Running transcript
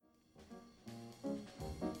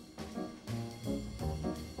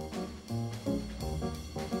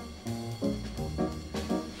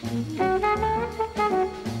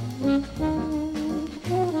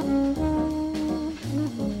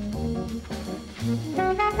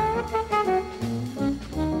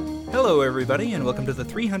Hello everybody, and welcome to the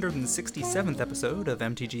 367th episode of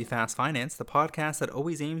MTG Fast Finance, the podcast that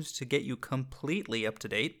always aims to get you completely up to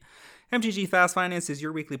date. MTG Fast Finance is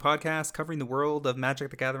your weekly podcast covering the world of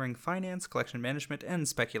Magic the Gathering finance, collection management, and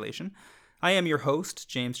speculation. I am your host,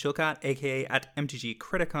 James Chilcott, aka at MTG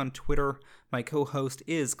Critic on Twitter. My co-host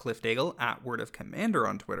is Cliff Daigle at Word of Commander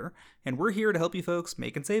on Twitter, and we're here to help you folks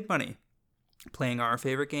make and save money, playing our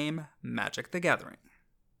favorite game, Magic the Gathering.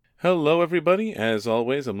 Hello everybody, as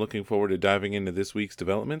always I'm looking forward to diving into this week's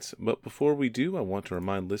developments, but before we do I want to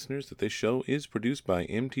remind listeners that this show is produced by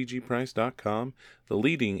MTGprice.com, the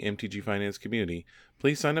leading MTG finance community.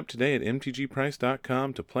 Please sign up today at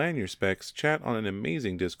MTGprice.com to plan your specs, chat on an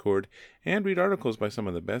amazing Discord, and read articles by some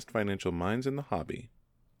of the best financial minds in the hobby.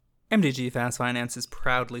 MTG Fast Finance is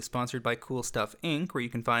proudly sponsored by Cool Stuff Inc., where you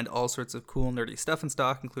can find all sorts of cool, nerdy stuff in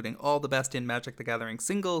stock, including all the best in Magic the Gathering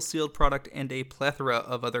single, sealed product, and a plethora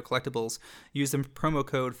of other collectibles. Use the promo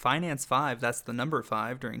code FINANCE5, that's the number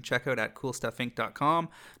 5, during checkout at CoolStuffInc.com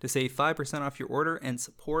to save 5% off your order and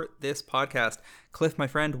support this podcast. Cliff, my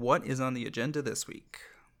friend, what is on the agenda this week?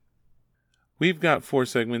 We've got 4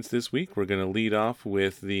 segments this week. We're going to lead off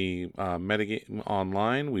with the Metagame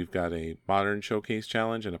Online. We've got a Modern Showcase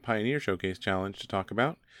Challenge and a Pioneer Showcase Challenge to talk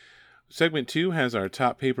about. Segment 2 has our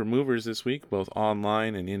top paper movers this week, both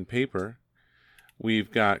online and in paper.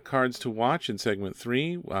 We've got cards to watch in segment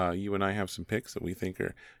 3. You and I have some picks that we think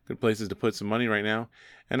are good places to put some money right now.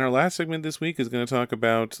 And our last segment this week is going to talk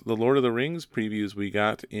about the Lord of the Rings previews we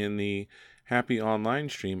got in the Happy Online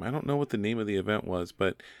stream. I don't know what the name of the event was,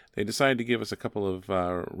 but they decided to give us a couple of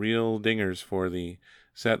real dingers for the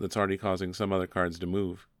set that's already causing some other cards to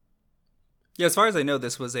move. Yeah, as far as I know,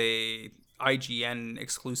 this was a IGN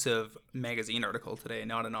exclusive magazine article today,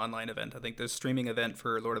 not an online event. I think the streaming event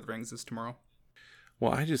for Lord of the Rings is tomorrow.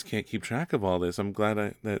 Well, I just can't keep track of all this. I'm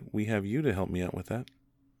glad that we have you to help me out with that.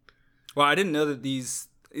 Well, I didn't know that these,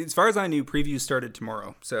 as far as I knew, previews started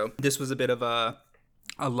tomorrow. So this was a bit of a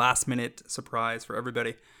last-minute surprise for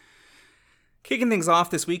everybody. Kicking things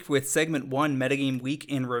off this week with Segment 1, Metagame Week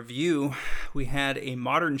in Review, we had a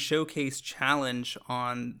Modern Showcase Challenge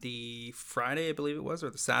on the Friday, I believe it was,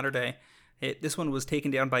 or the Saturday. This one was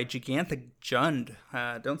taken down by Gigantic Jund.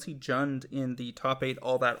 Don't see Jund in the top 8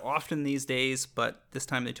 all that often these days, but this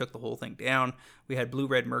time they took the whole thing down. We had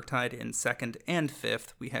Blue-Red Murktide in 2nd and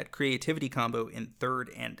 5th. We had Creativity Combo in 3rd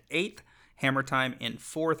and 8th. Hammer Time in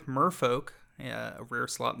 4th. Merfolk, a rare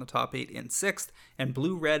slot in the top 8 in 6th, and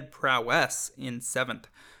Blue-Red Prowess in 7th.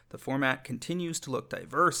 The format continues to look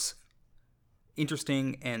diverse,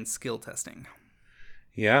 interesting, and skill testing.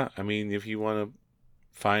 Yeah, I mean, if you want to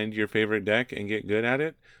find your favorite deck and get good at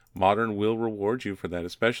it, Modern will reward you for that,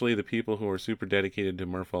 especially the people who are super dedicated to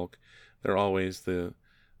Merfolk. They're always the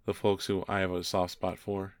folks who I have a soft spot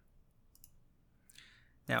for.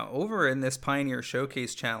 Now, over in this Pioneer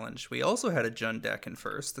Showcase Challenge, we also had a Jund deck in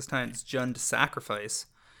first. This time it's Jund Sacrifice.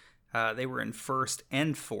 They were in 1st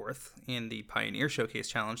and 4th in the Pioneer Showcase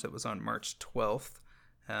Challenge that was on March 12th.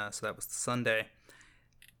 So that was the Sunday.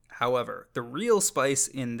 However, the real spice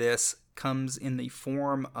in this comes in the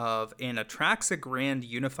form of an Atraxa Grand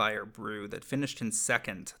Unifier brew that finished in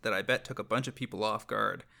 2nd that I bet took a bunch of people off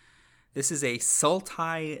guard. This is a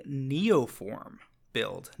Sultai Neoform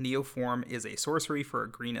build. Neoform is a sorcery for a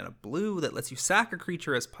green and a blue that lets you sack a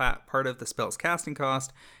creature as part of the spell's casting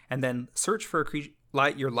cost, and then search for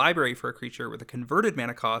your library for a creature with a converted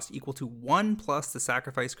mana cost equal to 1 plus the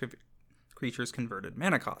sacrifice creature's converted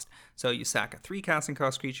mana cost. So you sack a 3 casting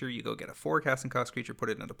cost creature, you go get a 4 casting cost creature, put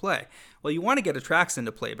it into play. Well, you want to get Atraxa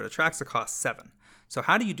into play, but Atraxa costs 7. So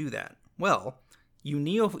how do you do that? Well,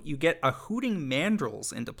 you get a Hooting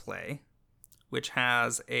Mandrills into play, which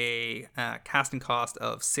has a casting cost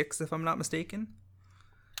of 6, if I'm not mistaken.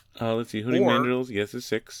 Let's see. Hooting Mandrills, yes, is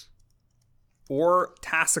 6. Or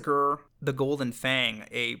Tassiger the Golden Fang,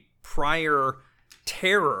 a prior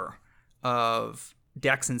terror of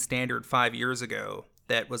decks in Standard 5 years ago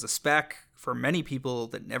that was a spec for many people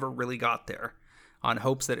that never really got there, on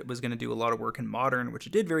hopes that it was going to do a lot of work in Modern, which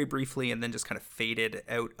it did very briefly and then just kind of faded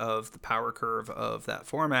out of the power curve of that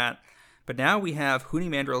format. But now we have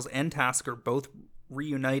Hooting Mandrills and Tasker both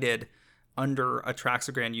reunited under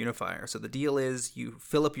Atraxa Grand Unifier. So the deal is you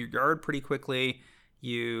fill up your yard pretty quickly,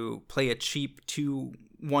 you play a cheap 2,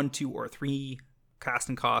 1, 2, or 3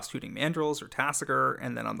 casting cost Hooting Mandrills or Tassiger,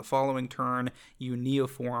 and then on the following turn, you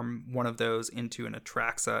Neoform one of those into an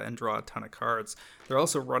Atraxa and draw a ton of cards. They're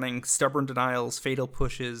also running Stubborn Denials, Fatal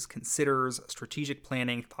Pushes, Considers, Strategic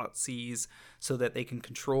Planning, Thoughtseize, so that they can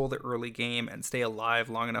control the early game and stay alive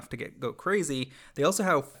long enough to go crazy. They also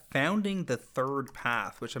have Founding the Third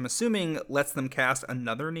Path, which I'm assuming lets them cast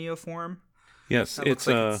another Neoform. Yes, it's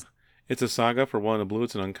a saga for 1 of blue.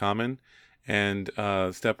 It's an uncommon. And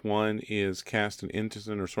step 1 is cast an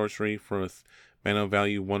instant or sorcery for mana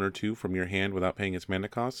value 1 or 2 from your hand without paying its mana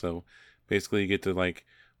cost. So basically you get to like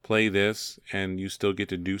play this and you still get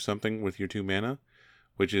to do something with your 2 mana,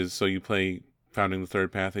 which is so you play Founding the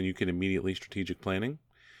Third Path and you can immediately strategic planning.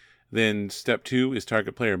 Then step 2 is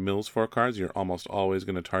target player mills 4 cards. You're almost always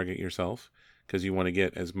going to target yourself because you want to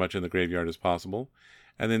get as much in the graveyard as possible.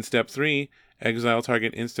 And then step 3, exile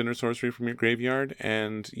target instant or sorcery from your graveyard,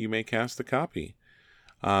 and you may cast the copy.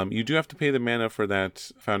 You do have to pay the mana for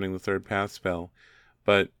that Founding the Third Path spell,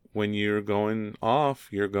 but when you're going off,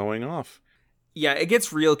 you're going off. Yeah, it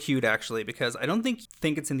gets real cute, actually, because I don't think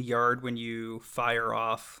it's in the yard when you fire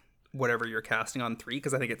off whatever you're casting on 3,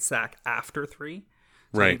 because I think it's sack after 3.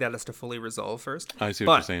 So right. I think that has to fully resolve first. I see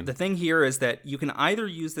what you're saying. The thing here is that you can either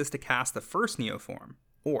use this to cast the first Neoform,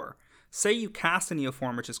 or say you cast a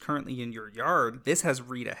Neoform which is currently in your yard, this has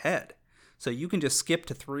read ahead. So you can just skip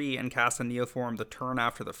to 3 and cast a Neoform the turn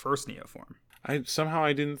after the first Neoform. I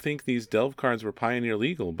didn't think these Delve cards were Pioneer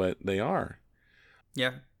legal, but they are.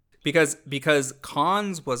 Yeah, because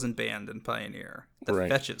Cons wasn't banned in Pioneer. The right.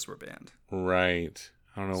 fetches were banned. Right.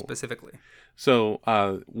 I don't know. Specifically. So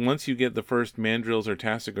once you get the first Mandrills or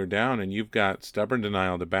Tassiger down and you've got Stubborn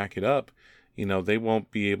Denial to back it up, they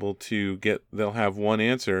won't be able to they'll have one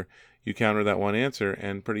answer. You counter that one answer,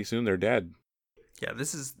 and pretty soon they're dead. Yeah,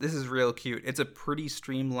 this is real cute. It's a pretty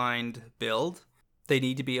streamlined build. They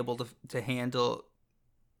need to be able to handle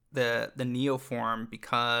the Neoform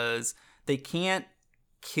because they can't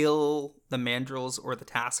kill the Mandrills or the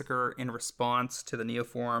Tassiger in response to the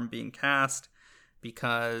Neoform being cast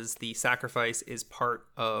because the sacrifice is part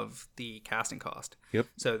of the casting cost. Yep.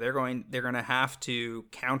 So they're going to have to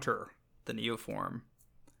counter the Neoform.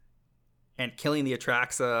 And killing the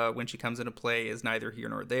Atraxa when she comes into play is neither here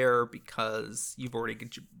nor there because you've already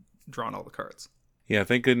drawn all the cards. Yeah,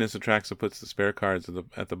 thank goodness Atraxa puts the spare cards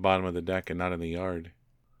at the bottom of the deck and not in the yard.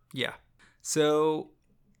 Yeah. So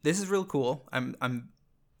this is real cool. I'm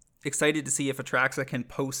excited to see if Atraxa can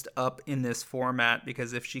post up in this format,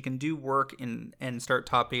 because if she can do work and start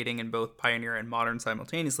top 8ing in both Pioneer and Modern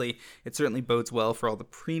simultaneously, it certainly bodes well for all the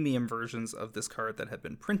premium versions of this card that have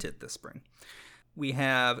been printed this spring. We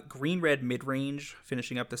have Green-Red Midrange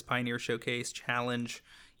finishing up this Pioneer Showcase Challenge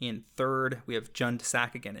in 3rd. We have Jund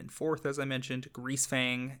Sack again in 4th, as I mentioned.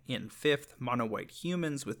 Greasefang in 5th. Mono-White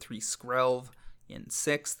Humans with 3 Skrelv in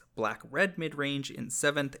 6th. Black-Red Midrange in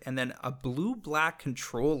 7th. And then a Blue-Black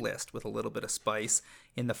control list with a little bit of spice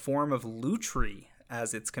in the form of Lutri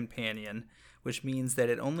as its companion, which means that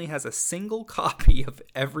it only has a single copy of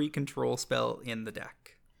every control spell in the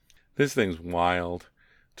deck. This thing's wild.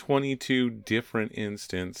 22 different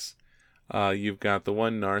instants. You've got the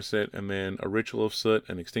one Narset, and then a Ritual of Soot,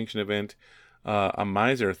 an Extinction Event, a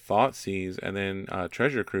Miser Thoughtseize, and then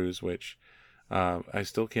Treasure Cruise, which I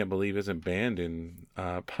still can't believe isn't banned in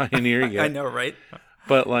Pioneer yet. I know, right?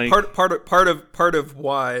 But like part of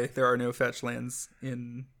why there are no fetch lands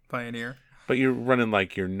in Pioneer. But you're running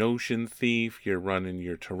like your Notion Thief, you're running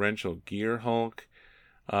your Torrential Gear Hulk.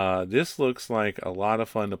 This looks like a lot of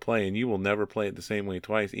fun to play, and you will never play it the same way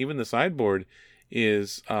twice. Even the sideboard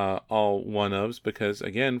is all one-ofs because,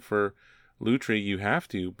 again, for Lutri you have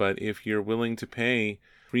to, but if you're willing to pay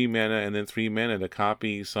 3 mana and then 3 mana to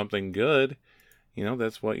copy something good,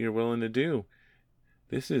 that's what you're willing to do.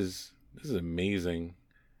 This is amazing.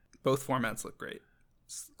 Both formats look great.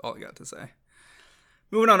 That's all I got to say.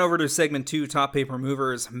 Moving on over to segment 2, top paper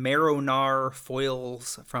movers. Marrow-Gnar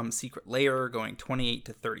foils from Secret Lair going 28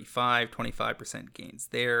 to 35, 25% gains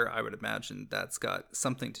there. I would imagine that's got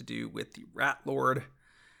something to do with the Rat Lord.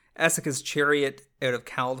 Essica's Chariot out of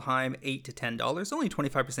Kaldheim, $8 to $10. Only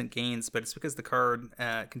 25% gains, but it's because the card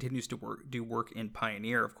continues to do work in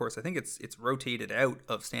Pioneer. Of course, I think it's rotated out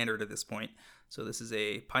of Standard at this point. So this is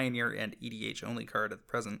a Pioneer and EDH only card at the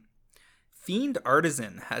present. Fiend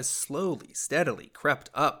Artisan has slowly, steadily crept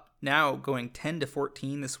up, now going 10 to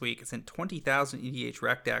 14 this week. It's in 20,000 EDH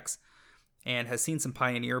rec decks and has seen some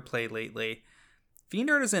Pioneer play lately. Fiend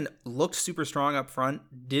Artisan looked super strong up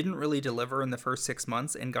front, didn't really deliver in the first 6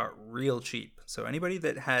 months, and got real cheap. So anybody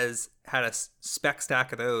that has had a spec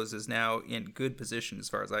stack of those is now in good position as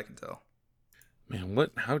far as I can tell. Man,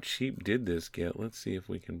 how cheap did this get? Let's see if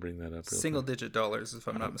we can bring that up real Single quick. digit dollars, if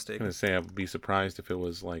I'm not I'm mistaken. gonna say I'd be surprised if it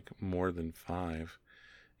was like more than 5.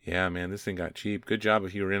 Yeah, man, this thing got cheap. Good job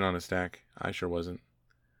if you were in on a stack. I sure wasn't.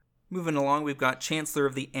 Moving along, we've got Chancellor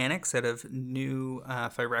of the Annex out of New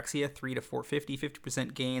Phyrexia, 3 to 450,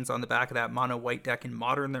 50% gains on the back of that mono white deck in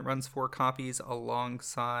Modern that runs 4 copies,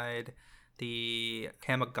 alongside the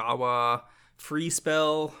Kamigawa free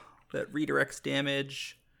spell that redirects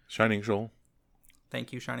damage. Shining Shoal.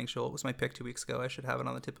 Thank you, Shining Shoal. It was my pick 2 weeks ago. I should have it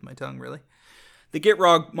on the tip of my tongue, really. The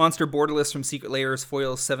Gitrog Monster Borderless from Secret Layers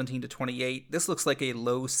foils 17 to 28. This looks like a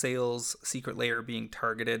low sales Secret Layer being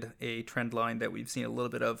targeted, a trend line that we've seen a little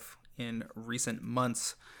bit of in recent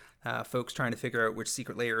months. Folks trying to figure out which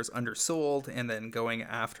Secret Layer is undersold and then going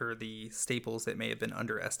after the staples that may have been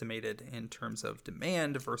underestimated in terms of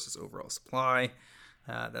demand versus overall supply.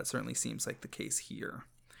 That certainly seems like the case here.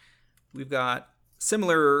 We've got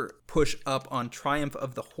similar push up on Triumph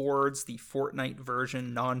of the Hordes, the Fortnite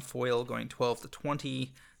version, non-foil, going 12 to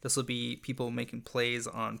 20. This will be people making plays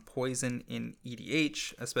on Poison in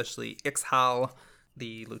EDH, especially Ixhal,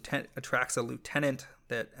 the Atraxa Lieutenant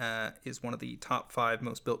that is one of the top 5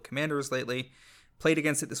 most built commanders lately. Played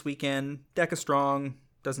against it this weekend. Deck is strong,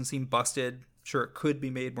 doesn't seem busted. Sure, it could be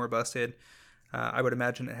made more busted. I would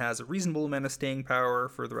imagine it has a reasonable amount of staying power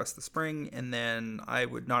for the rest of the spring, and then I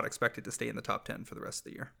would not expect it to stay in the top 10 for the rest of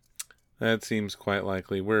the year. That seems quite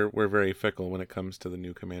likely. We're very fickle when it comes to the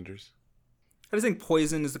new commanders. I just think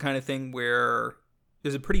Poison is the kind of thing where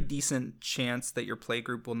there's a pretty decent chance that your play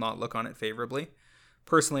group will not look on it favorably.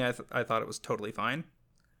 Personally, I thought it was totally fine.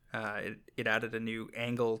 It added a new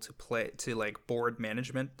angle to like board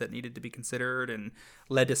management that needed to be considered, and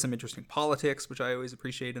led to some interesting politics, which I always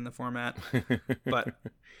appreciate in the format. But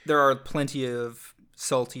there are plenty of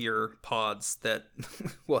saltier pods that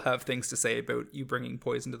will have things to say about you bringing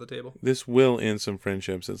Poison to the table. This will end some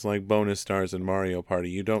friendships. It's like bonus stars in Mario Party.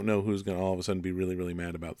 You don't know who's going to all of a sudden be really, really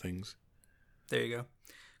mad about things. There you go.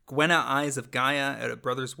 Gwenna Eyes of Gaia out of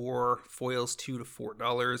Brothers War, foils $2 to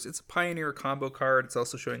 $4. It's a Pioneer combo card. It's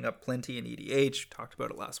also showing up plenty in EDH. Talked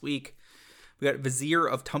about it last week. We got Vizier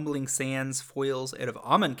of Tumbling Sands, foils out of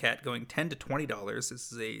Amonkhet, going $10 to $20.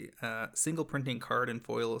 This is a single printing card in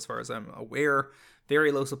foil as far as I'm aware.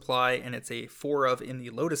 Very low supply, and it's a 4 of in the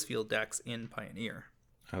Lotus Field decks in Pioneer.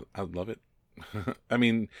 I love it. I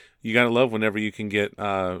mean, you got to love whenever you can get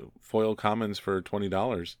foil commons for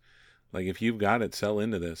 $20. Like, if you've got it, sell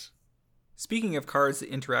into this. Speaking of cards that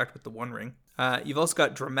interact with the One Ring, you've also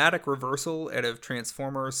got Dramatic Reversal out of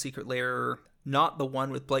Transformers Secret Lair. Not the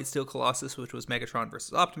one with Blightsteel Colossus, which was Megatron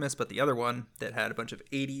versus Optimus, but the other one that had a bunch of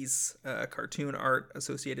 80s cartoon art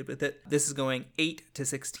associated with it. This is going 8 to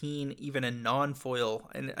 16, even in non-foil.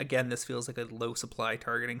 And again, this feels like a low supply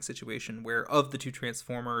targeting situation where of the 2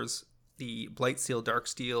 Transformers, the Blightsteel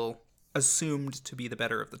Darksteel assumed to be the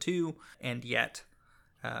better of the 2, and yet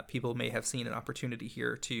people may have seen an opportunity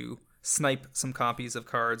here to snipe some copies of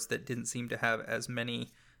cards that didn't seem to have as many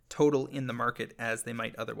total in the market as they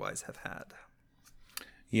might otherwise have had.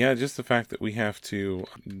 Yeah, just the fact that we have to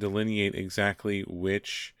delineate exactly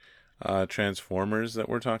which Transformers that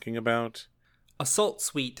we're talking about. Assault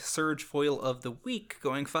Suite, Surge Foil of the Week,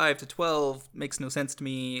 going 5 to 12, makes no sense to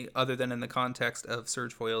me other than in the context of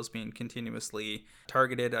Surge Foils being continuously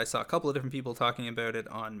targeted. I saw a couple of different people talking about it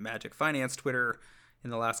on MTGFinance Twitter in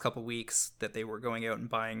the last couple of weeks, that they were going out and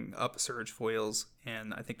buying up Surge Foils,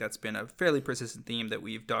 and I think that's been a fairly persistent theme that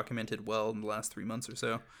we've documented well in the last 3 months or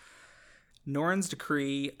so. Norn's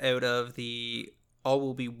Decree out of the All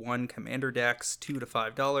Will Be One Commander decks, $2 to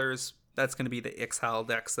 $5. That's going to be the Ixhal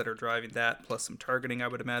decks that are driving that, plus some targeting, I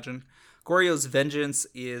would imagine. Goryo's Vengeance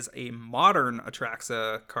is a modern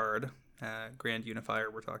Atraxa card, Grand Unifier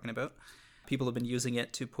we're talking about. People have been using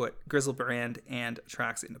it to put Grizzlebrand and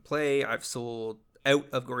Atraxa into play. I've sold out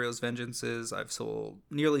of Goryo's Vengeances. I've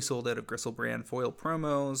nearly sold out of Grizzlebrand foil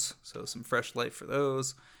promos, so some fresh life for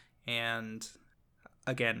those. And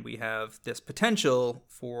again, we have this potential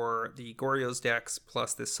for the Goryo's decks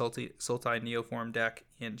plus this Sultai Neoform deck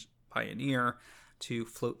in Pioneer to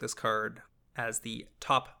float this card as the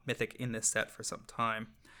top mythic in this set for some time.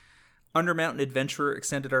 Undermountain Adventurer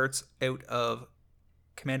Extended Arts out of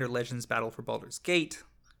Commander Legends Battle for Baldur's Gate.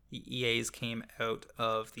 The EAs came out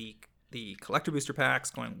of the collector booster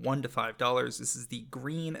packs, going $1 to $5. This is the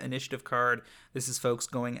green initiative card. This is folks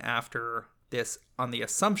going after this on the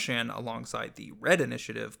assumption, alongside the red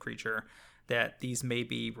initiative creature, that these may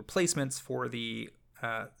be replacements for the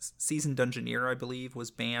Seasoned Dungeoneer, I believe,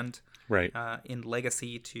 was banned right in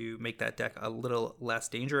Legacy to make that deck a little less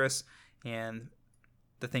dangerous. And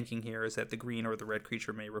the thinking here is that the green or the red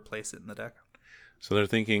creature may replace it in the deck. So they're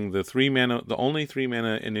thinking the only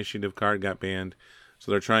 3-mana initiative card got banned.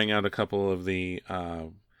 So they're trying out a couple of the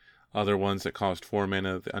other ones that cost 4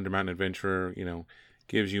 mana. The Undermountain Adventurer,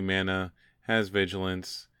 gives you mana, has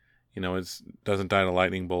vigilance, it doesn't die to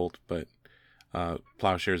lightning bolt, but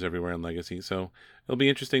plowshares everywhere in Legacy. So it'll be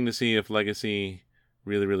interesting to see if Legacy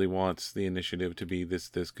really, really wants the initiative to be this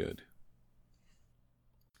good.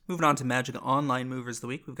 Moving on to Magic Online Movers of the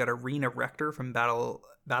Week, we've got Arena Rector from Battle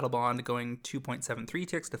Bond going 2.73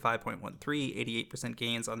 ticks to 5.13, 88%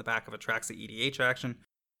 gains on the back of Atraxa EDH action.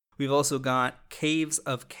 We've also got Caves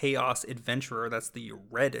of Chaos Adventurer, that's the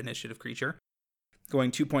red initiative creature,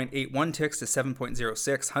 going 2.81 ticks to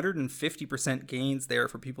 7.06, 150% gains there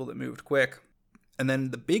for people that moved quick. And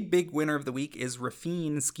then the big winner of the week is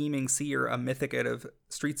Rafine Scheming Seer, a mythic out of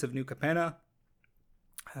Streets of New Capenna.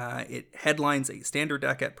 It headlines a standard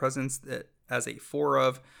deck at present that has a 4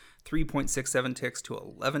 of 3.67 ticks to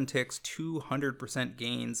 11 ticks, 200%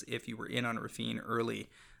 gains if you were in on Rafine early.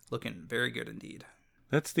 Looking very good indeed.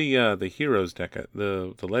 That's the Heroes deck,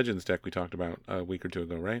 the Legends deck we talked about a week or two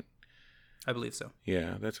ago, right? I believe so.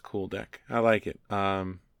 Yeah, that's a cool deck. I like it.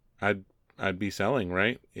 I'd be selling,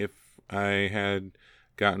 right? If I had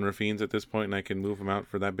gotten Rafines at this point and I can move them out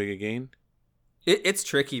for that big a gain. It's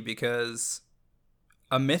tricky because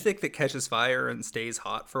a mythic that catches fire and stays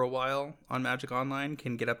hot for a while on Magic Online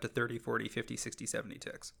can get up to 30, 40, 50, 60, 70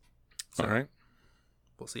 ticks. So all right.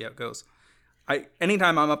 We'll see how it goes.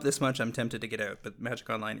 Anytime I'm up this much, I'm tempted to get out, but Magic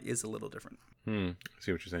Online is a little different. I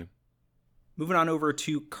see what you're saying. Moving on over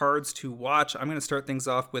to cards to watch, I'm going to start things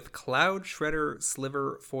off with Cloud Shredder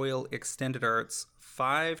Sliver Foil Extended Arts.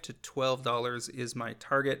 $5 to $12 is my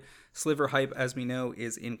target. Sliver hype, as we know,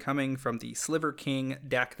 is incoming from the Sliver King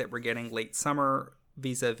deck that we're getting late summer,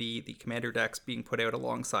 vis-a-vis the Commander decks being put out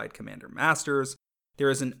alongside Commander Masters. There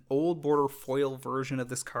is an old border foil version of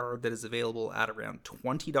this card that is available at around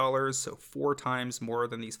 $20, so 4 times more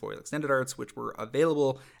than these foil extended arts, which were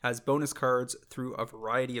available as bonus cards through a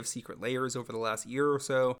variety of secret layers over the last year or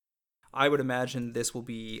so. I would imagine this will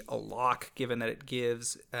be a lock, given that it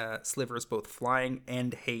gives Slivers both flying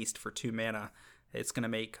and haste for 2 mana. It's going to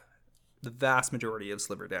make the vast majority of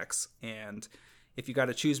Sliver decks, and if you got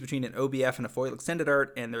to choose between an OBF and a foil extended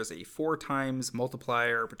art, and there's a 4 times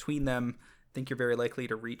multiplier between them, I think you're very likely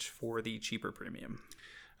to reach for the cheaper premium.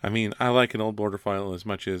 I mean, I like an old border foil as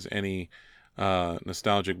much as any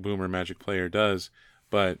nostalgic boomer Magic player does,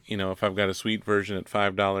 but, if I've got a sweet version at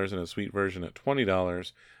 $5 and a sweet version at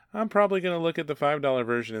 $20, I'm probably going to look at the $5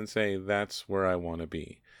 version and say, that's where I want to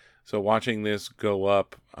be. So watching this go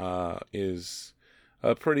up is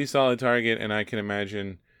a pretty solid target, and I can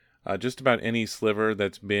imagine just about any sliver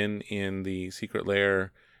that's been in the Secret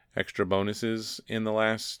Lair extra bonuses in the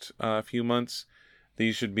last few months,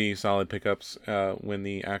 these should be solid pickups when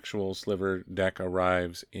the actual sliver deck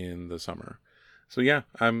arrives in the summer. So yeah,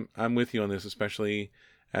 I'm with you on this, especially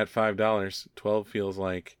at $5. $12 feels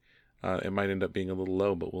like it might end up being a little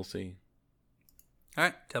low, but we'll see. All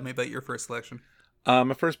right, tell me about your first selection.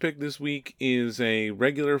 My first pick this week is a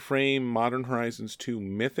regular frame Modern Horizons 2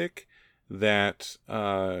 Mythic that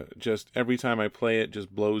just every time I play it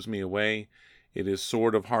just blows me away. It is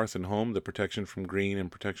Sword of Hearth and Home, the protection from green and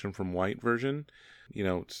protection from white version.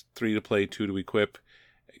 It's 3 to play, 2 to equip,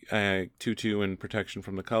 2/2 and protection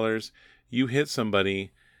from the colors. You hit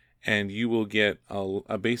somebody and you will get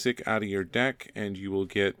a basic out of your deck, and you will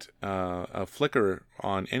get a flicker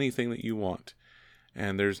on anything that you want.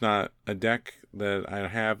 And there's not a deck that I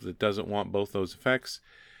have that doesn't want both those effects.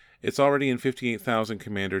 It's already in 58,000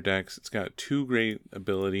 commander decks. It's got 2 great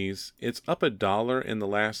abilities. It's up $1 in the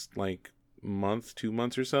last 2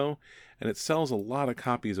 months or so, and it sells a lot of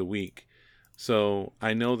copies a week. So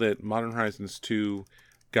I know that Modern Horizons 2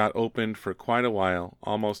 got opened for quite a while.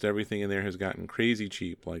 Almost everything in there has gotten crazy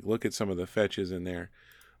cheap. Look at some of the fetches in there.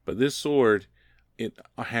 But this sword, it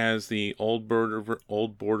has the old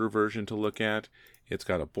border version to look at. It's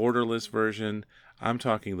got a borderless version. I'm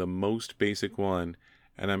talking the most basic one,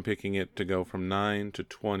 and I'm picking it to go from 9 to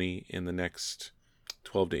 20 in the next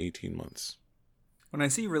 12 to 18 months. When I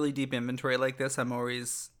see really deep inventory like this, I'm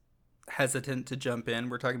always hesitant to jump in.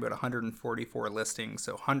 We're talking about 144 listings,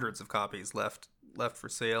 so hundreds of copies left for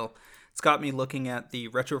sale. It's got me looking at the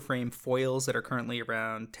retro frame foils that are currently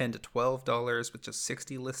around $10 to $12 with just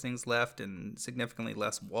 60 listings left and significantly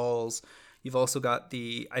less walls. You've also got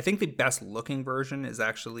I think the best looking version is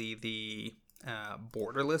actually the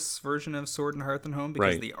borderless version of Sword and Hearth and Home,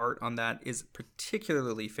 because right. The art on that is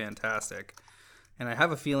particularly fantastic. And I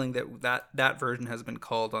have a feeling that version has been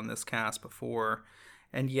called on this cast before.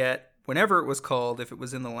 And yet, whenever it was called, if it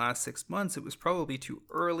was in the last 6 months, it was probably too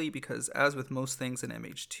early because, as with most things in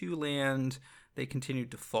MH2 land, they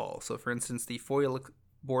continued to fall. So, for instance, the foil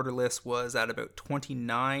borderless was at about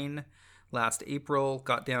 29 last April,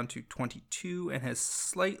 got down to 22, and has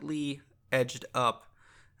slightly edged up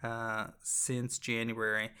since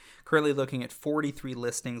January. Currently looking at 43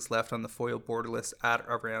 listings left on the foil borderless at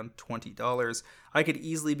around $20. I could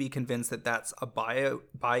easily be convinced that that's a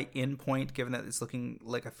buy-in point, given that it's looking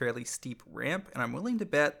like a fairly steep ramp, and I'm willing to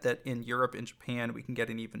bet that in Europe and Japan we can get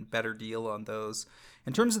an even better deal on those.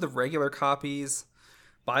 In terms of the regular copies,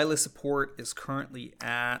 buy list support is currently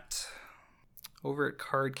at, over at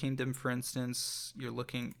Card Kingdom, for instance, you're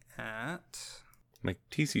looking at... Like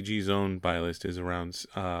TCG's own buy list is around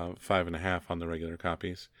 5.5 on the regular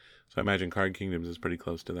copies. So I imagine Card Kingdoms is pretty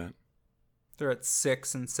close to that. They're at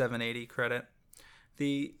 6 and 780 credit.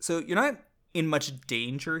 So you're not in much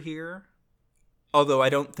danger here, although I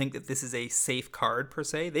don't think that this is a safe card per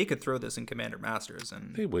se. They could throw this in Commander Masters.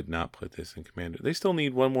 And they would not put this in Commander. They still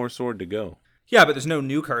need one more sword to go. Yeah, but there's no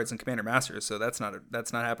new cards in Commander Masters, so that's not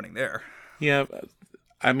happening there. Yeah,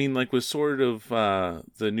 I mean, like with Sword of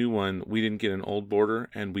the new one, we didn't get an old border,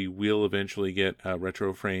 and we will eventually get a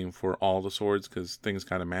retro frame for all the swords because things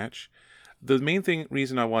kind of match. The main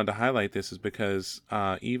reason I wanted to highlight this is because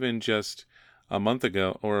even just a month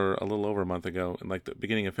ago, or a little over a month ago, in like the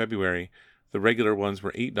beginning of February, the regular ones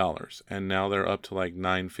were $8, and now they're up to like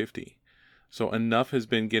 $9.50. So enough has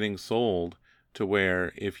been getting sold to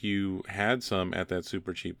where if you had some at that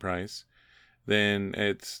super cheap price, then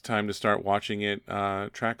it's time to start watching it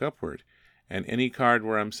track upward. And any card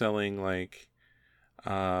where I'm selling like,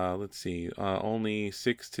 only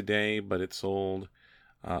 6 today, but it sold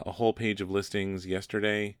a whole page of listings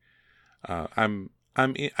yesterday.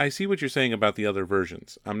 I see what you're saying about the other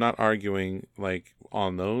versions. I'm not arguing like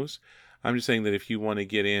on those. I'm just saying that if you want to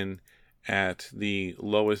get in at the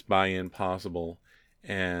lowest buy-in possible,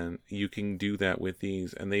 and you can do that with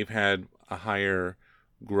these, and they've had a higher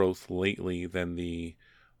growth lately than the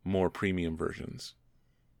more premium versions.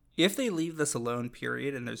 If they leave this alone,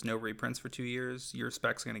 period, and there's no reprints for 2 years, your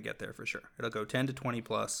spec's going to get there for sure. It'll go 10 to 20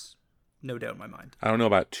 plus, no doubt in my mind. I don't know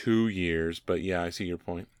about 2 years, but yeah, I see your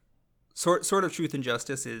point. Sword of Truth and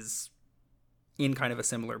Justice is in kind of a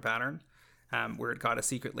similar pattern, where it got a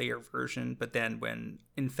secret layer version, but then when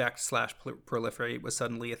Infect/Proliferate was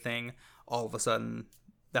suddenly a thing, all of a sudden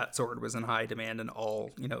that sword was in high demand, and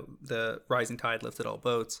the rising tide lifted all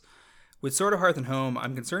boats. With Sword of Hearth and Home,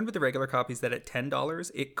 I'm concerned with the regular copies that at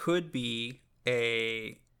 $10, it could be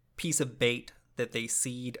a piece of bait that they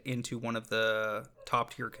seed into one of the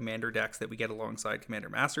top tier Commander decks that we get alongside Commander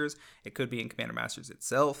Masters. It could be in Commander Masters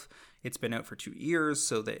itself. It's been out for 2 years,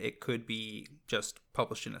 so that it could be just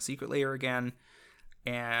published in a secret layer again.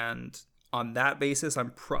 And on that basis,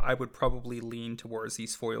 I would probably lean towards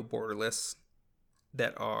these foil borderless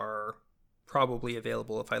that are probably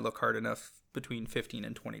available, if I look hard enough, between $15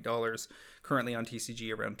 and $20. Currently on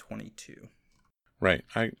TCG around $22. Right.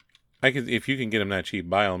 I could, if you can get them that cheap,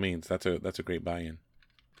 by all means, that's a great buy-in.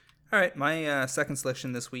 All right, my second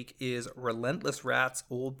selection this week is Relentless Rats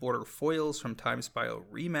Old Border Foils from Time Spiral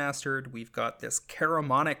Remastered. We've got this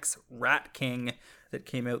Karamonix Rat King that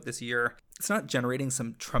came out this year. It's not generating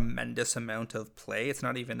some tremendous amount of play. It's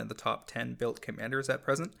not even in the top 10 built commanders at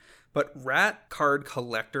present. But rat card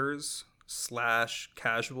collectors /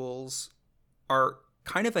 casuals are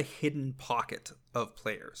kind of a hidden pocket of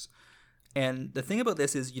players. And the thing about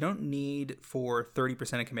this is you don't need for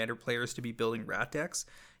 30% of commander players to be building rat decks.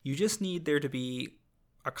 You just need there to be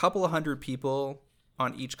a couple of hundred people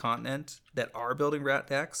on each continent that are building rat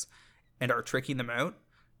decks and are tricking them out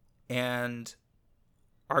and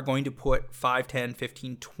are going to put 5, 10,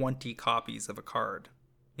 15, 20 copies of a card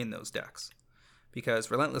in those decks. Because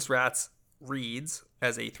Relentless Rats reads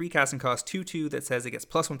as a 3 casting cost 2/2 that says it gets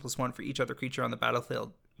 +1/+1 for each other creature on the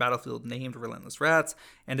battlefield named Relentless Rats,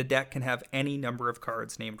 and a deck can have any number of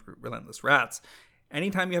cards named Relentless Rats.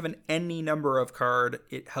 Anytime you have any number of card,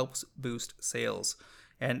 it helps boost sales.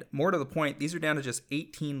 And more to the point, these are down to just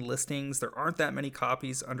 18 listings. There aren't that many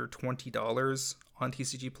copies under $20 on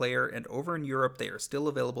TCG Player, and over in Europe, they are still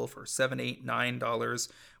available for $7, $8, $9,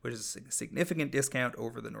 which is a significant discount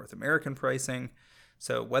over the North American pricing.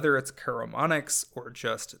 So whether it's Karamonix or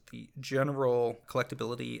just the general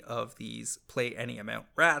collectability of these play any amount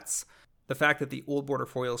rats, the fact that the old border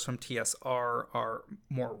foils from TSR are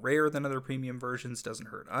more rare than other premium versions doesn't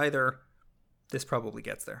hurt either. This probably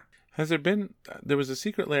gets there. There was a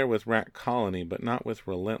secret layer with Rat Colony, but not with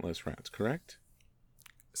Relentless Rats, correct?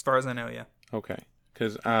 As far as I know, yeah. Okay,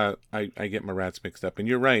 because I get my rats mixed up. And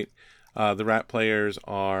you're right, the rat players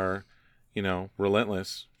are,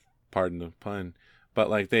 relentless pardon the pun, but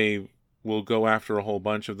like they will go after a whole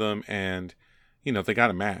bunch of them, and if they got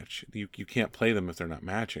to match, you can't play them if they're not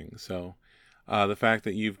matching. So the fact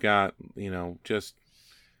that you've got just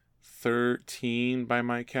 13 by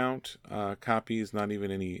my count copies, not even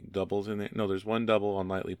any doubles in it. No, there's one double on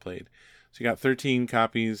lightly played. So you got 13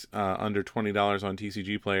 copies under $20 on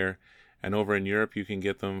TCG Player, and over in Europe you can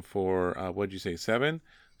get them for what'd you say, 7?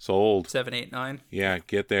 Sold. 7, 8, 9. Yeah,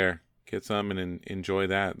 get there, get some, and enjoy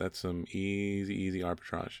that. That's some easy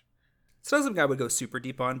arbitrage. It's not something I would go super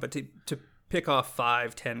deep on, but to pick off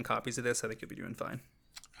 5, 10 copies of this, I think you'll be doing fine.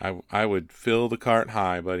 I would fill the cart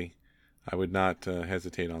high, buddy. I would not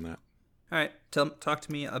hesitate on that. All right, talk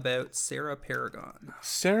to me about Sarah Paragon.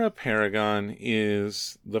 Sarah Paragon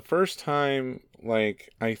is the first time,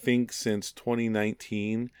 I think since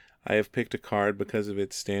 2019, I have picked a card because of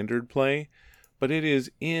its standard play, but it is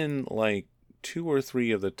in 2 or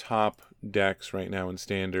 3 of the top decks right now in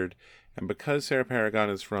standard, and because Sarah Paragon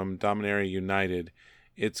is from Dominaria United,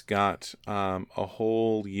 it's got a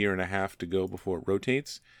whole year and a half to go before it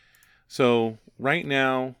rotates. So right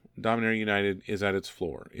now, Dominaria United is at its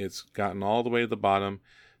floor. It's gotten all the way to the bottom.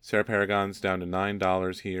 Sarah Paragon's down to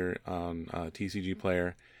 $9 here on TCG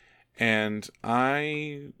Player, and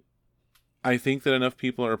I think that enough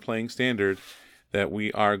people are playing standard that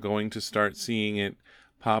we are going to start seeing it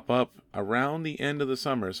pop up around the end of the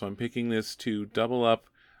summer. So I'm picking this to double up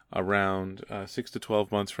around 6 to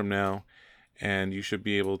 12 months from now, and you should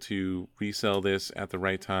be able to resell this at the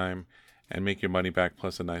right time and make your money back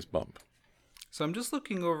plus a nice bump. So I'm just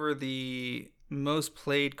looking over the most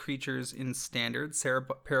played creatures in standard. Sarah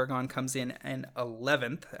Paragon comes in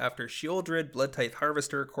 11th after Shieldred, Bloodtithe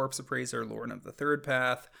Harvester, Corpse Appraiser, Lorn of the Third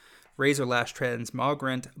Path, Razor Lash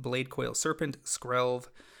Transmogrant, Blade Coil Serpent, Skrelv,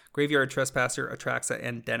 Graveyard Trespasser, Atraxa,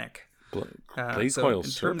 and Dennick. Blade Coil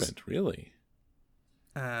Serpent, really?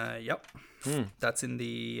 Yep. That's in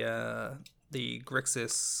the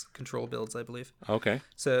Grixis control builds, I believe. Okay.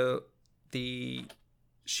 So the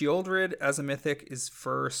Shieldred as a mythic is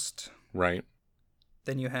first. Right.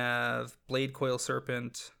 Then you have Blade Coil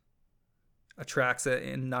Serpent, Atraxa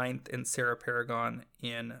in 9th, and Sarah Paragon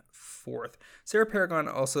in 4th. Sarah Paragon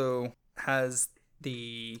also has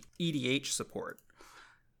the EDH support.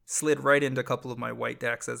 Slid right into a couple of my white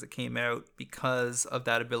decks as it came out because of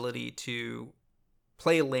that ability to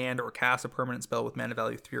play a land or cast a permanent spell with mana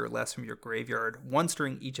value 3 or less from your graveyard once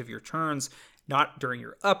during each of your turns, not during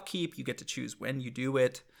your upkeep. You get to choose when you do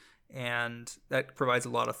it, and that provides a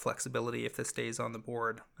lot of flexibility if this stays on the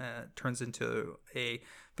board. It turns into a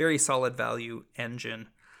very solid value engine.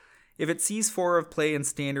 If it sees 4 of play in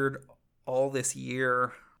standard all this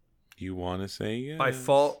year, you want to say yes?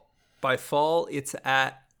 By fall, it's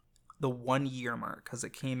at the 1 year mark because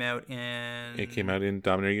it came out in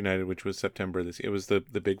Dominaria United, which was September this year. It was the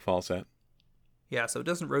big fall set. Yeah, so it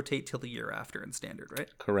doesn't rotate till the year after in standard, right?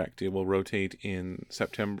 Correct. It will rotate in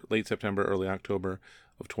late September, early October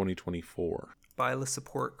of 2024. Buy list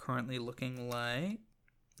support currently looking like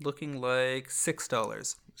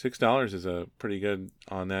 $6. $6 is a pretty good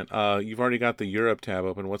on that. You've already got the Europe tab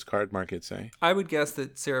open. What's Card Market say? I would guess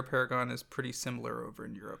that Sarah Paragon is pretty similar over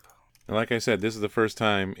in Europe. And like I said, this is the first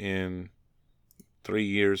time in 4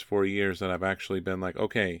 years that I've actually been like,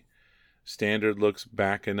 okay, standard looks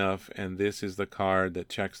back enough, and this is the card that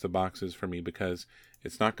checks the boxes for me because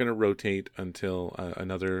it's not going to rotate until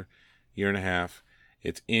another year and a half.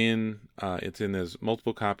 It's in there's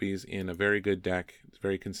multiple copies in a very good deck. It's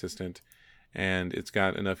very consistent, and it's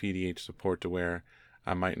got enough EDH support to where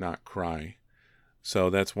I might not cry. So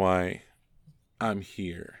that's why I'm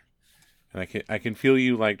here. And I can feel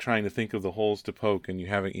you trying to think of the holes to poke, and you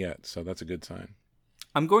haven't yet, so that's a good sign.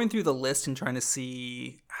 I'm going through the list and trying to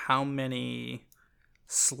see how many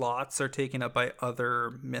slots are taken up by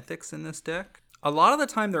other mythics in this deck. A lot of the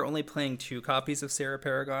time, they're only playing 2 copies of Sarah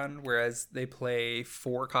Paragon, whereas they play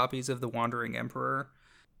 4 copies of the Wandering Emperor.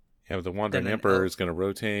 Yeah, but the Wandering Emperor is going to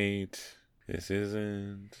rotate. This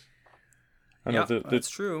isn't. Yeah, that's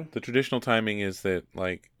true. The traditional timing is that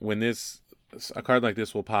when a card like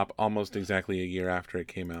this will pop almost exactly a year after it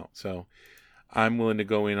came out. So I'm willing to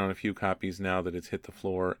go in on a few copies now that it's hit the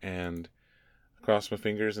floor and cross my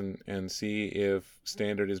fingers and see if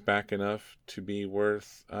standard is back enough to be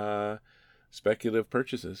worth speculative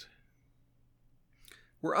purchases.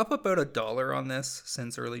 We're up about $1 on this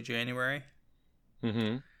since early January.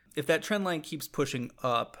 Mm-hmm. If that trend line keeps pushing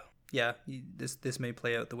up, yeah, this may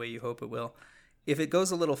play out the way you hope it will. If it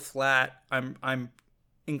goes a little flat, I'm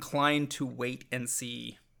inclined to wait and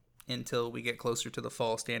see until we get closer to the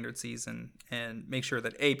fall standard season and make sure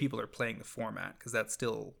that people are playing the format, because that's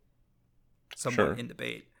still somewhat in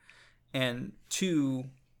debate, and 2,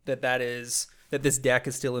 that this deck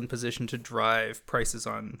is still in position to drive prices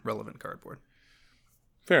on relevant cardboard.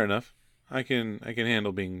 Fair enough. I can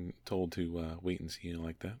handle being told to wait and see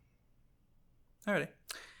like that. Alrighty.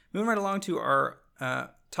 Moving right along to our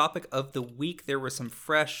topic of the week. There were some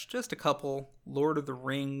fresh, just a couple, Lord of the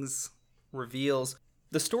Rings reveals.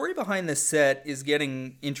 The story behind this set is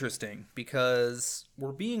getting interesting because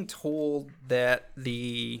we're being told that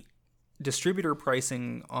the distributor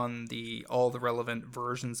pricing on all the relevant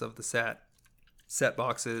versions of the set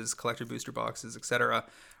boxes, collector booster boxes, etc.,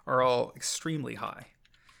 are all extremely high.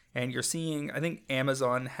 And you're seeing, I think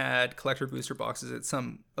Amazon had collector booster boxes at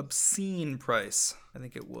some obscene price. I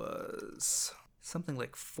think it was something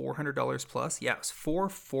like $400 plus. Yeah, it was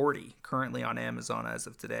 $440 currently on Amazon as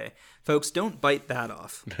of today. Folks, don't bite that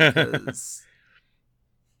off because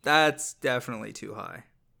that's definitely too high.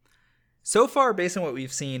 So far, based on what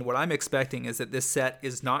we've seen, what I'm expecting is that this set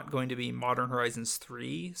is not going to be Modern Horizons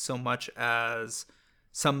 3 so much as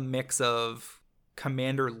some mix of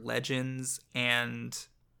Commander Legends and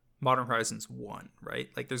Modern Horizons 1, right?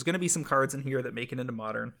 Like, there's going to be some cards in here that make it into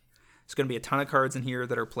Modern. There's going to be a ton of cards in here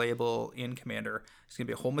that are playable in Commander. There's going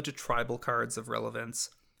to be a whole bunch of tribal cards of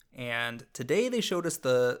relevance. And today they showed us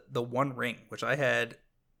the One Ring, which I had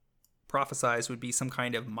prophesized would be some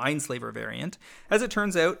kind of Mindslaver variant. As it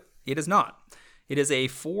turns out, it is not. It is a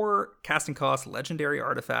 4 casting cost legendary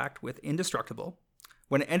artifact with Indestructible.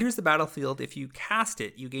 When it enters the battlefield, if you cast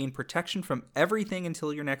it, you gain protection from everything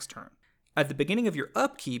until your next turn. At the beginning of your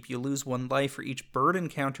upkeep, you lose 1 life for each bird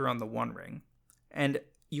encounter on the One Ring. And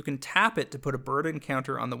you can tap it to put a bird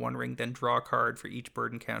encounter on the One Ring, then draw a card for each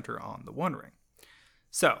bird encounter on the One Ring.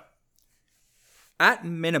 So, at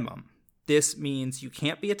minimum, this means you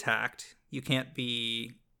can't be attacked, you can't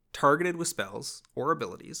be targeted with spells or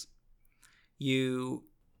abilities. You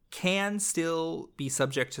can still be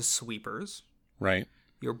subject to sweepers. Right.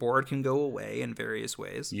 Your board can go away in various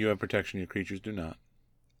ways. You have protection, your creatures do not.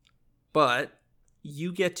 But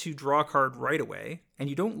you get to draw a card right away, and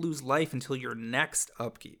you don't lose life until your next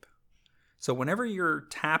upkeep. So whenever you're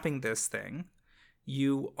tapping this thing,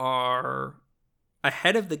 you are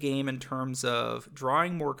ahead of the game in terms of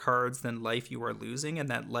drawing more cards than life you are losing, and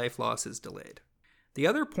that life loss is delayed. The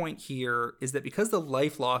other point here is that because the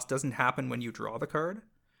life loss doesn't happen when you draw the card,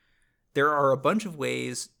 there are a bunch of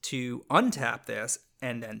ways to untap this,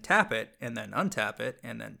 and then tap it, and then untap it,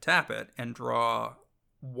 and then tap it, and draw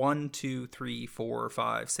 1, 2, 3, 4,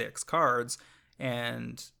 5, 6 cards.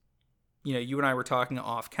 And you and I were talking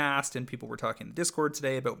off cast, and people were talking in Discord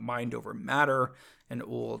today about Mind Over Matter, an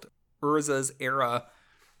old Urza's era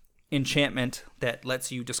enchantment that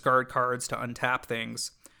lets you discard cards to untap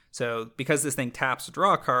things. So because this thing taps to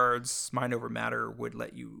draw cards, Mind Over Matter would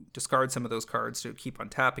let you discard some of those cards to keep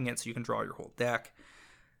untapping it so you can draw your whole deck.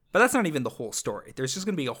 But that's not even the whole story. There's just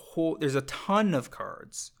going to be there's a ton of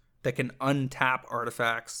cards that can untap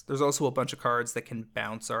artifacts. There's also a bunch of cards that can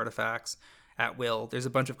bounce artifacts at will. There's a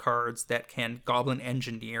bunch of cards that can Goblin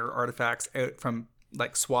Engineer artifacts out from,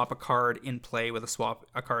 like, swap a card in play with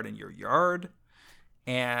a card in your yard.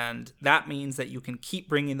 And that means that you can keep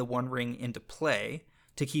bringing the One Ring into play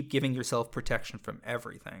to keep giving yourself protection from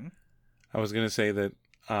everything. I was going to say that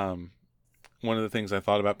one of the things I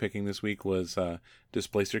thought about picking this week was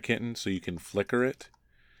Displacer Kitten, so you can flicker it.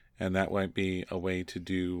 And that might be a way to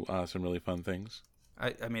do some really fun things.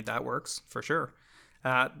 I mean, that works, for sure.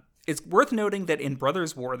 It's worth noting that in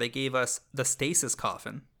Brothers War, they gave us the Stasis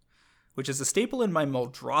Coffin, which is a staple in my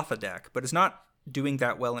Muldrotha deck, but is not doing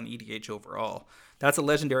that well in EDH overall. That's a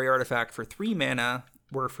legendary artifact for 3 mana,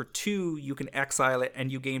 where for 2, you can exile it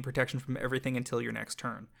and you gain protection from everything until your next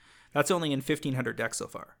turn. That's only in 1,500 decks so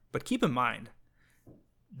far. But keep in mind,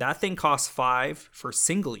 that thing costs 5 for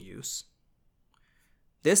single use.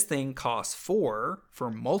 This thing costs 4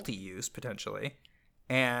 for multi-use, potentially,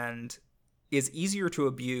 and is easier to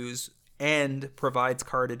abuse and provides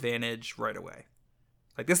card advantage right away.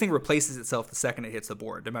 Like, this thing replaces itself the second it hits the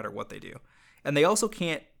board, no matter what they do. And they also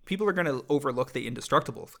can't... People are going to overlook the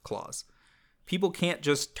Indestructible clause. People can't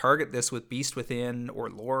just target this with Beast Within or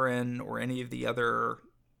Lauren or any of the other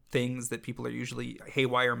things that people are usually...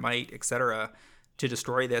 Haywire Might, etc., to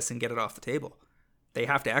destroy this and get it off the table. They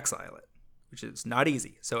have to exile it, which is not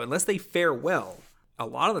easy. So unless they fare well, a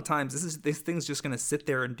lot of the times this thing's just going to sit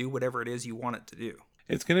there and do whatever it is you want it to do.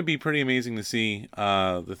 It's going to be pretty amazing to see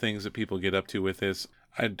the things that people get up to with this.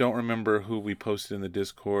 I don't remember who we posted in the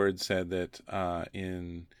Discord said that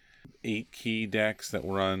in 8 key decks that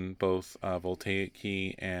run both Voltaic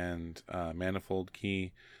Key and Manifold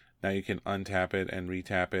Key, now you can untap it and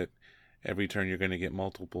retap it. Every turn you're going to get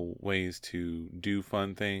multiple ways to do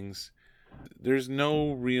fun things. There's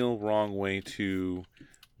no real wrong way to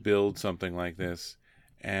build something like this.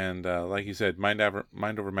 And like you said, Mind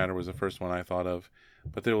Over Matter was the first one I thought of,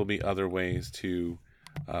 but there will be other ways to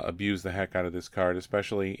abuse the heck out of this card,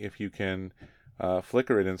 especially if you can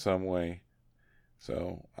flicker it in some way.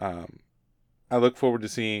 So I look forward to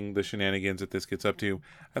seeing the shenanigans that this gets up to.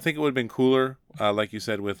 I think it would have been cooler, like you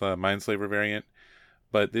said, with a Mindslaver variant,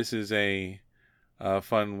 but this is a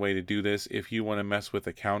fun way to do this. If you want to mess with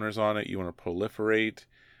the counters on it, you want to proliferate,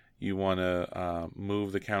 you want to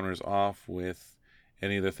move the counters off with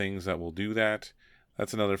any of the things that will do that.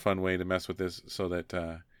 That's another fun way to mess with this so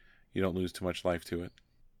that you don't lose too much life to it.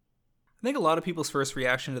 I think a lot of people's first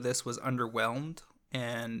reaction to this was underwhelmed,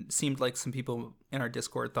 and seemed like some people in our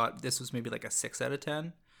Discord thought this was maybe like a 6 out of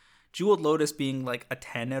 10. Jeweled Lotus being like a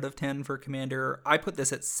 10 out of 10 for Commander. I put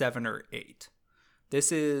this at 7 or 8.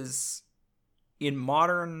 This is, in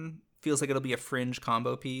Modern, feels like it'll be a fringe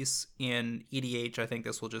combo piece. In EDH, I think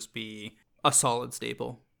this will just be a solid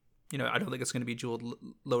staple. You know, I don't think it's going to be Jeweled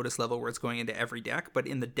Lotus level where it's going into every deck, but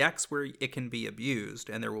in the decks where it can be abused,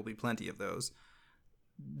 and there will be plenty of those,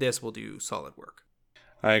 this will do solid work.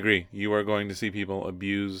 I agree. You are going to see people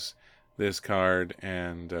abuse this card,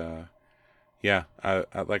 and yeah, I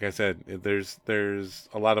like I said, there's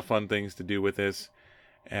a lot of fun things to do with this,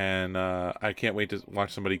 and I can't wait to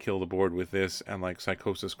watch somebody kill the board with this and like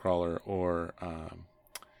Psychosis Crawler or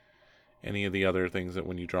any of the other things that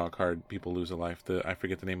when you draw a card, people lose a life. I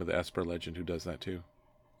forget the name of the Esper legend who does that too.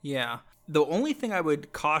 Yeah. The only thing I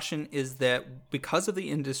would caution is that because of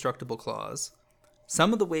the indestructible clause,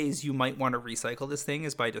 some of the ways you might want to recycle this thing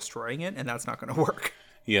is by destroying it, and that's not going to work.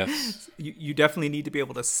 Yes. You definitely need to be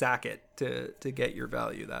able to sack it to get your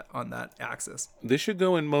value on that axis. This should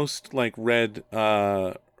go in most like red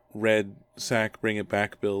sack bring it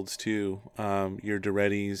back builds too. Your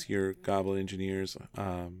Durettis, your Goblin Engineers,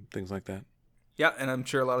 things like that. Yeah, and I'm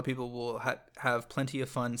sure a lot of people will have plenty of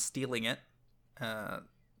fun stealing it.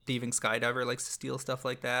 Thieving Skydiver likes to steal stuff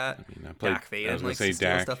like that. I mean, Dak Thaden likes to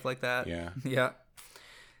steal stuff like that. Yeah. Yeah.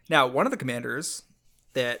 Now, one of the commanders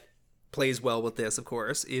that plays well with this, of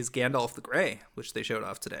course, is Gandalf the Grey, which they showed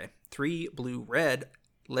off today. 3 blue-red,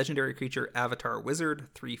 legendary creature, Avatar Wizard,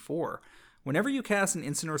 3/4. Whenever you cast an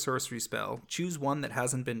instant or sorcery spell, choose one that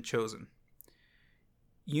hasn't been chosen.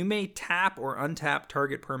 You may tap or untap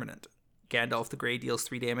target permanent. Gandalf the Grey deals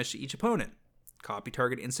 3 damage to each opponent. Copy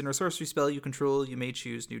target instant or sorcery spell you control. You may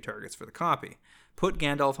choose new targets for the copy. Put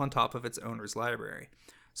Gandalf on top of its owner's library.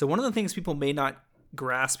 So one of the things people may not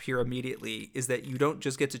grasp here immediately is that you don't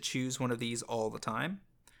just get to choose one of these all the time.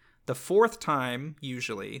 The 4th time,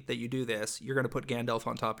 usually, that you do this, you're going to put Gandalf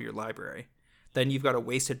on top of your library. Then you've got a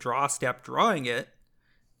wasted draw step drawing it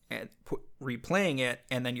and replaying it,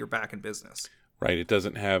 and then you're back in business. Right. It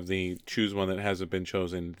doesn't have the choose one that hasn't been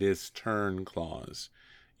chosen this turn clause.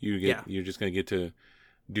 You're just going to get to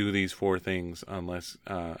do these 4 things unless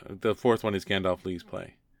the 4th one is Gandalf leaves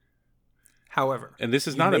play. However, and this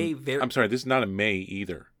is not this is not a May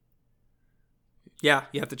either. Yeah,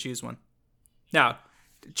 you have to choose one. Now,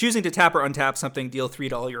 choosing to tap or untap something, deal 3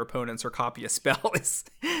 to all your opponents, or copy a spell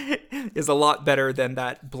is a lot better than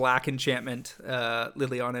that black enchantment,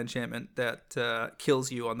 Liliana enchantment that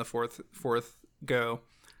kills you on the fourth go.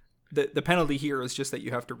 The penalty here is just that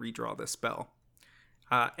you have to redraw this spell.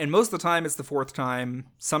 And most of the time, it's the 4th time.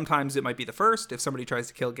 Sometimes it might be the 1st. If somebody tries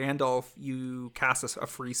to kill Gandalf, you cast a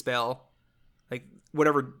free spell. Like,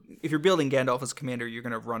 whatever, if you're building Gandalf as a commander, you're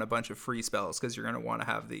going to run a bunch of free spells because you're going to want to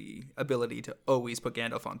have the ability to always put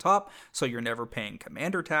Gandalf on top, so you're never paying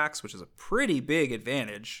commander tax, which is a pretty big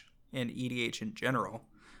advantage in EDH in general,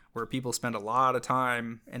 where people spend a lot of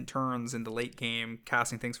time and turns in the late game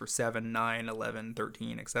casting things for 7, 9, 11,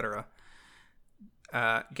 13, etc.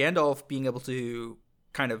 Gandalf being able to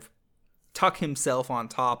kind of tuck himself on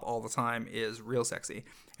top all the time is real sexy.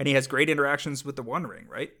 And he has great interactions with the One Ring,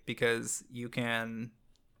 right? Because you can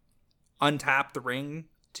untap the ring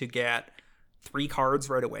to get 3 cards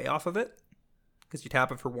right away off of it. Because you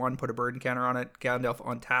tap it for 1, put a burden counter on it. Gandalf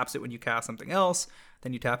untaps it when you cast something else.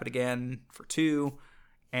 Then you tap it again for 2.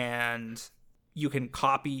 And you can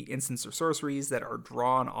copy instants or sorceries that are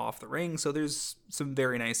drawn off the ring. So there's some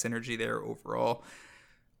very nice synergy there overall.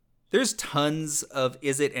 There's tons of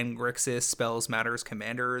Izzet and Grixis spells matters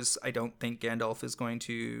commanders. I don't think Gandalf is going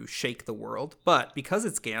to shake the world, but because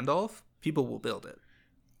it's Gandalf, people will build it.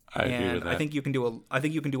 I agree with that. I think you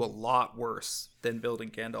can do a lot worse than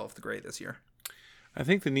building Gandalf the Grey this year. I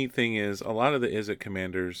think the neat thing is a lot of the Izzet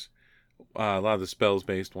commanders, a lot of the spells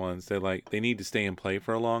based ones, they need to stay in play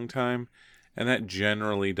for a long time, and that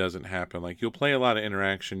generally doesn't happen. Like, you'll play a lot of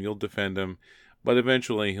interaction, you'll defend him, but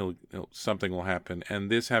eventually something will happen. And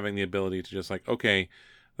this having the ability to just like, okay,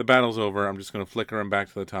 the battle's over. I'm just going to flicker him back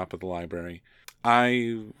to the top of the library.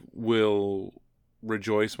 I will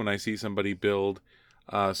rejoice when I see somebody build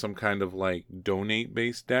some kind of like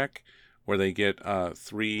donate-based deck where they get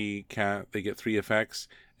three effects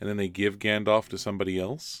and then they give Gandalf to somebody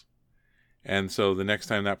else. And so the next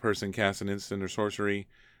time that person casts an instant or sorcery,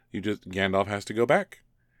 Gandalf has to go back.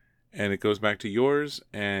 And it goes back to yours,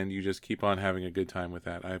 and you just keep on having a good time with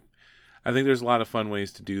that. I think there's a lot of fun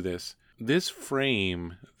ways to do this. This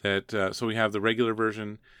frame that, so we have the regular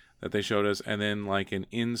version that they showed us, and then like an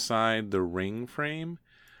inside the ring frame.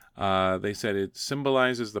 They said it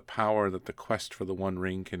symbolizes the power that the quest for the One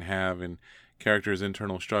Ring can have in characters'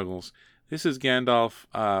 internal struggles. This is Gandalf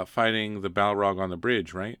fighting the Balrog on the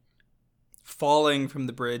bridge, right? Falling from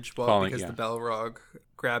the bridge because yeah. the Balrog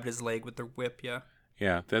grabbed his leg with their whip, yeah.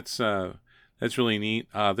 Yeah, that's really neat.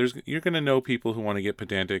 You're gonna know people who want to get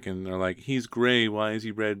pedantic and they're like, he's gray, why is he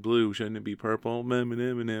red blue? Shouldn't it be purple?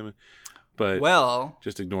 But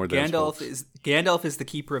just ignore those. Gandalf is the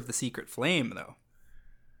keeper of the secret flame, though.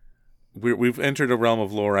 We've entered a realm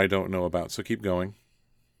of lore I don't know about, so keep going.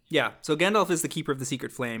 Yeah, so Gandalf is the keeper of the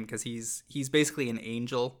secret flame because he's basically an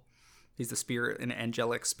angel. He's the spirit, an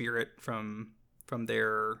angelic spirit from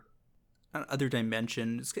their other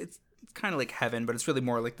dimension. It's kind of like heaven, but it's really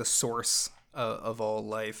more like the source of all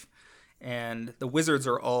life. And the wizards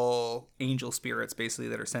are all angel spirits, basically,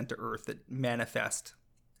 that are sent to Earth that manifest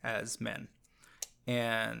as men.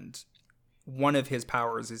 And one of his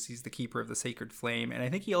powers is he's the keeper of the sacred flame. And I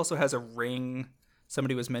think he also has a ring.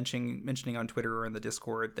 Somebody was mentioning on Twitter or in the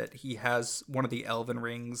Discord that he has one of the elven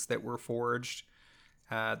rings that were forged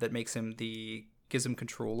that gives him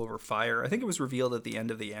control over fire. I think it was revealed at the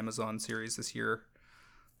end of the Amazon series this year.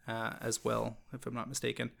 As well, if I'm not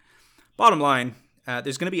mistaken. Bottom line,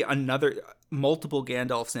 there's going to be multiple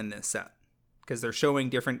Gandalfs in this set because they're showing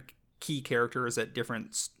different key characters at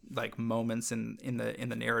different like moments in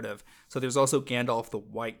the narrative. So there's also Gandalf the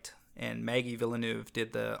White, and Maggie Villeneuve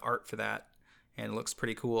did the art for that, and it looks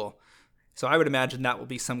pretty cool. So I would imagine that will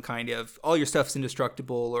be some kind of all your stuff's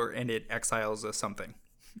indestructible, and it exiles a something,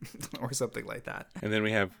 or something like that. And then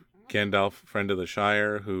we have Gandalf, Friend of the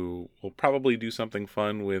Shire, who will probably do something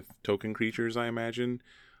fun with token creatures, I imagine,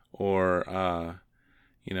 or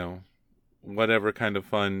whatever kind of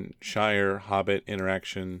fun Shire Hobbit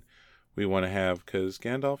interaction we want to have, because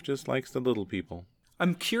Gandalf just likes the little people.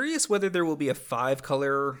 I'm curious whether there will be a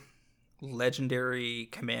 5-color legendary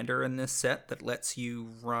commander in this set that lets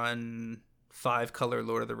you run 5-color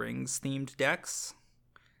Lord of the Rings themed decks.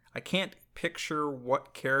 I can't picture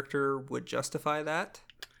what character would justify that.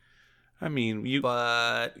 I mean, you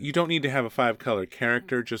don't need to have a 5-color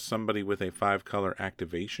character, just somebody with a 5-color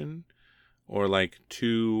activation, or like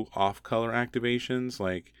 2 off-color activations,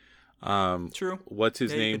 like True. What's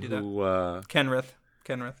his name? Kenrith.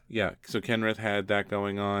 Yeah, so Kenrith had that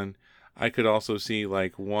going on. I could also see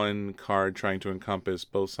like one card trying to encompass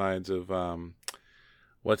both sides of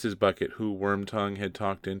what's his bucket? Who Wormtongue had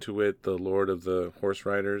talked into it, the Lord of the Horse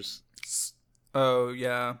Riders. Oh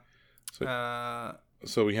yeah.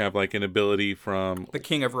 So we have like an ability from the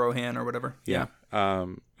King of Rohan or whatever. Yeah.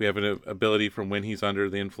 We have an ability from when he's under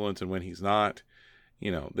the influence and when he's not.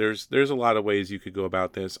 There's a lot of ways you could go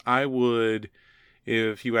about this. I would,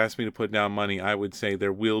 if you asked me to put down money, I would say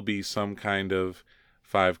there will be some kind of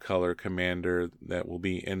 5-color commander that will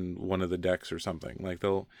be in one of the decks or something. Like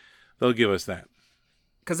they'll give us that.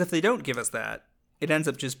 Because if they don't give us that, it ends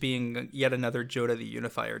up just being yet another Jodah the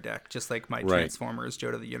Unifier deck, just like my Transformers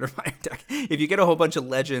Jodah the Unifier deck. If you get a whole bunch of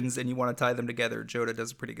legends and you want to tie them together, Jodah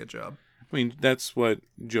does a pretty good job. I mean, that's what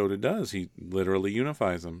Jodah does. He literally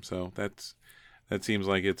unifies them. So that seems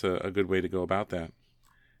like it's a good way to go about that.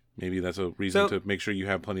 Maybe that's a reason to make sure you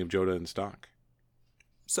have plenty of Jodah in stock.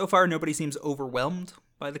 So far, nobody seems overwhelmed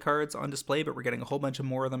by the cards on display, but we're getting a whole bunch of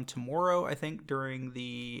more of them tomorrow, I think, during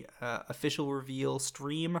the official reveal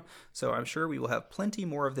stream. So I'm sure we will have plenty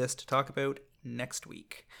more of this to talk about next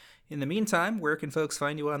week. In the meantime, where can folks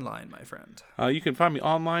find you online, my friend? You can find me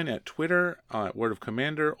online at Twitter, at Word of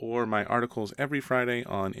Commander, or my articles every Friday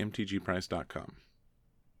on MTGprice.com.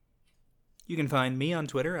 You can find me on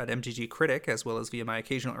Twitter at MTGCritic, as well as via my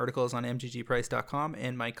occasional articles on MTGprice.com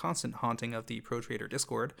and my constant haunting of the Pro Trader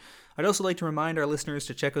Discord. I'd also like to remind our listeners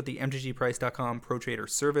to check out the MTGprice.com Pro Trader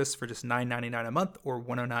service for just $9.99 a month or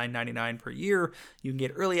 $109.99 per year. You can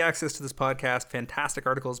get early access to this podcast, fantastic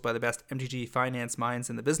articles by the best MTG finance minds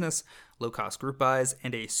in the business, low-cost group buys,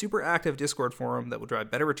 and a super active Discord forum that will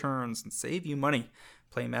drive better returns and save you money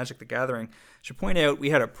playing Magic the Gathering. Should point out we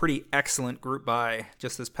had a pretty excellent group buy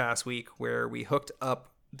just this past week where we hooked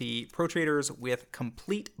up the Pro Traders with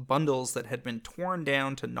complete bundles that had been torn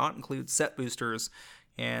down to not include set boosters,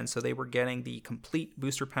 And so they were getting the complete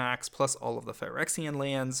booster packs plus all of the Phyrexian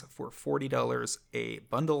lands for $40 a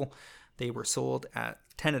bundle. They were sold at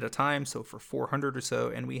 10 at a time, so for $400 or so.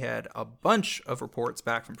 And we had a bunch of reports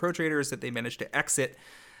back from pro traders that they managed to exit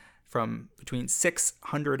from between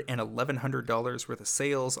 $600 and $1,100 worth of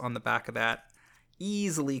sales on the back of that,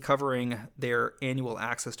 easily covering their annual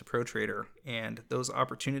access to Pro Trader. And those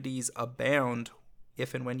opportunities abound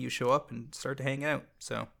if and when you show up and start to hang out.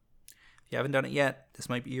 So if you haven't done it yet, this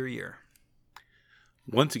might be your year.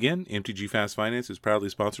 Once again, MTG Fast Finance is proudly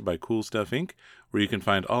sponsored by Cool Stuff Inc., where you can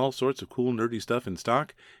find all sorts of cool, nerdy stuff in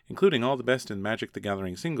stock, including all the best in Magic the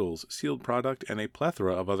Gathering singles, sealed product, and a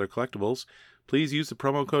plethora of other collectibles. Please use the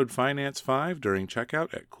promo code FINANCE5 during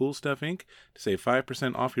checkout at Cool Stuff Inc. to save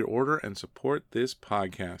 5% off your order and support this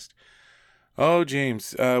podcast. Oh,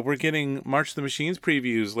 James, we're getting March of the Machines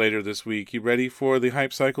previews later this week. You ready for the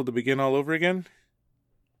hype cycle to begin all over again?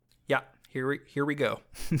 Yeah, here we go.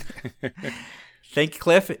 Thank you,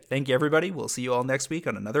 Cliff. Thank you, everybody. We'll see you all next week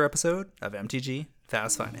on another episode of MTG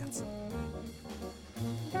Fast Finance.